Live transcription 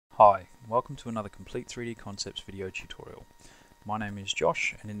Hi, welcome to another Complete 3D Concepts video tutorial. My name is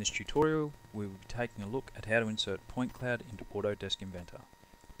Josh, and in this tutorial we will be taking a look at how to insert point cloud into Autodesk Inventor.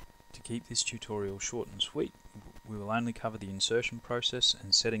 To keep this tutorial short and sweet, we will only cover the insertion process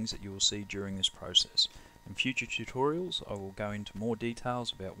and settings that you will see during this process. In future tutorials I will go into more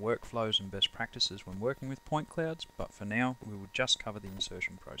details about workflows and best practices when working with point clouds, but for now we will just cover the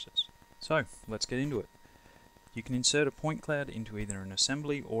insertion process. So let's get into it. You can insert a point cloud into either an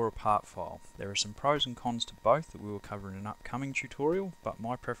assembly or a part file. There are some pros and cons to both that we will cover in an upcoming tutorial, but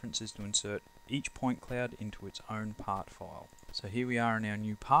my preference is to insert each point cloud into its own part file. So here we are in our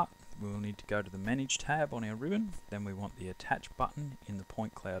new part. We will need to go to the Manage tab on our ribbon, then we want the Attach button in the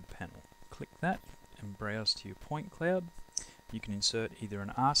point cloud panel. Click that and browse to your point cloud. You can insert either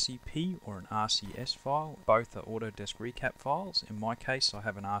an RCP or an RCS file. Both are Autodesk recap files. In my case I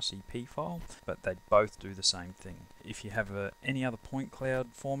have an RCP file, but they both do the same thing. If you have any other point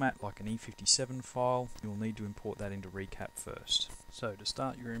cloud format like an E57 file, you'll need to import that into recap first. So to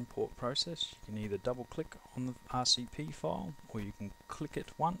start your import process, you can either double click on the RCP file or you can click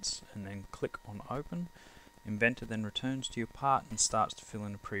it once and then click on Open. Inventor then returns to your part and starts to fill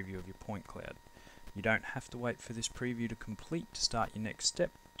in a preview of your point cloud. You don't have to wait for this preview to complete to start your next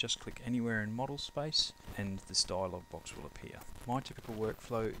step. Just click anywhere in model space and this dialog box will appear. My typical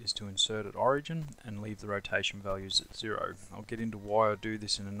workflow is to insert at origin and leave the rotation values at 0. I'll get into why I do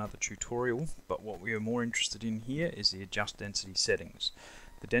this in another tutorial, but what we are more interested in here is the adjust density settings.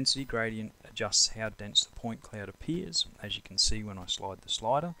 The density gradient adjusts how dense the point cloud appears, as you can see when I slide the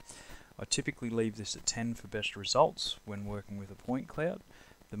slider. I typically leave this at 10 for best results when working with a point cloud.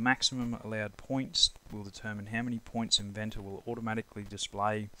 The maximum allowed points will determine how many points Inventor will automatically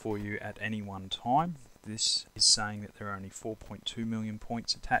display for you at any one time. This is saying that there are only 4.2 million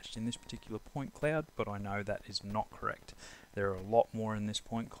points attached in this particular point cloud, but I know that is not correct. There are a lot more in this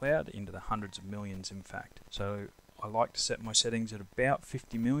point cloud, into the hundreds of millions in fact. So I like to set my settings at about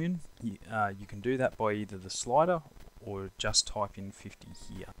 50 million. You can do that by either the slider or just type in 50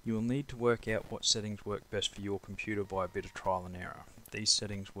 here. You will need to work out what settings work best for your computer by a bit of trial and error. These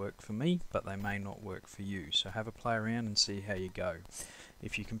settings work for me, but they may not work for you, so have a play around and see how you go.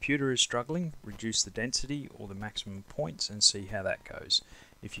 If your computer is struggling, reduce the density or the maximum points and see how that goes.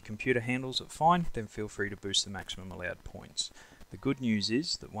 If your computer handles it fine, then feel free to boost the maximum allowed points. The good news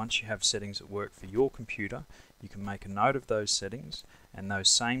is that once you have settings that work for your computer, you can make a note of those settings, and those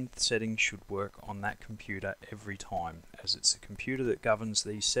same settings should work on that computer every time, as it's the computer that governs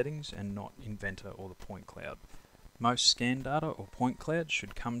these settings and not Inventor or the point cloud. Most scan data or point clouds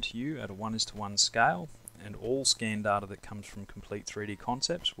should come to you at a 1:1 scale, and all scan data that comes from Complete 3D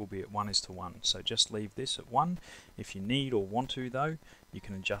Concepts will be at 1:1, so just leave this at 1. If you need or want to though, you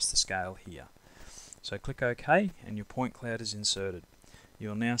can adjust the scale here. So click OK and your point cloud is inserted.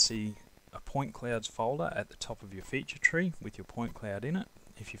 You'll now see a point clouds folder at the top of your feature tree with your point cloud in it.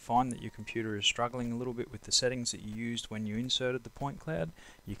 If you find that your computer is struggling a little bit with the settings that you used when you inserted the point cloud,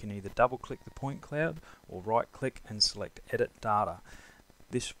 you can either double click the point cloud or right click and select Edit Data.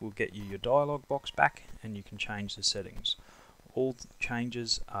 This will get you your dialog box back and you can change the settings. All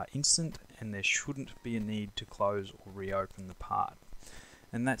changes are instant and there shouldn't be a need to close or reopen the part.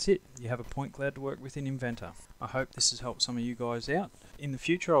 And that's it, you have a point cloud to work with in Inventor. I hope this has helped some of you guys out. In the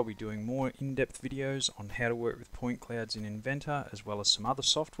future I'll be doing more in-depth videos on how to work with point clouds in Inventor as well as some other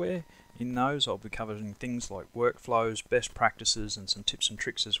software. In those I'll be covering things like workflows, best practices and some tips and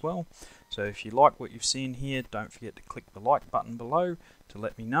tricks as well. So if you like what you've seen here, don't forget to click the like button below to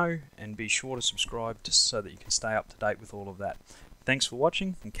let me know, and be sure to subscribe so that you can stay up to date with all of that. Thanks for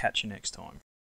watching and catch you next time.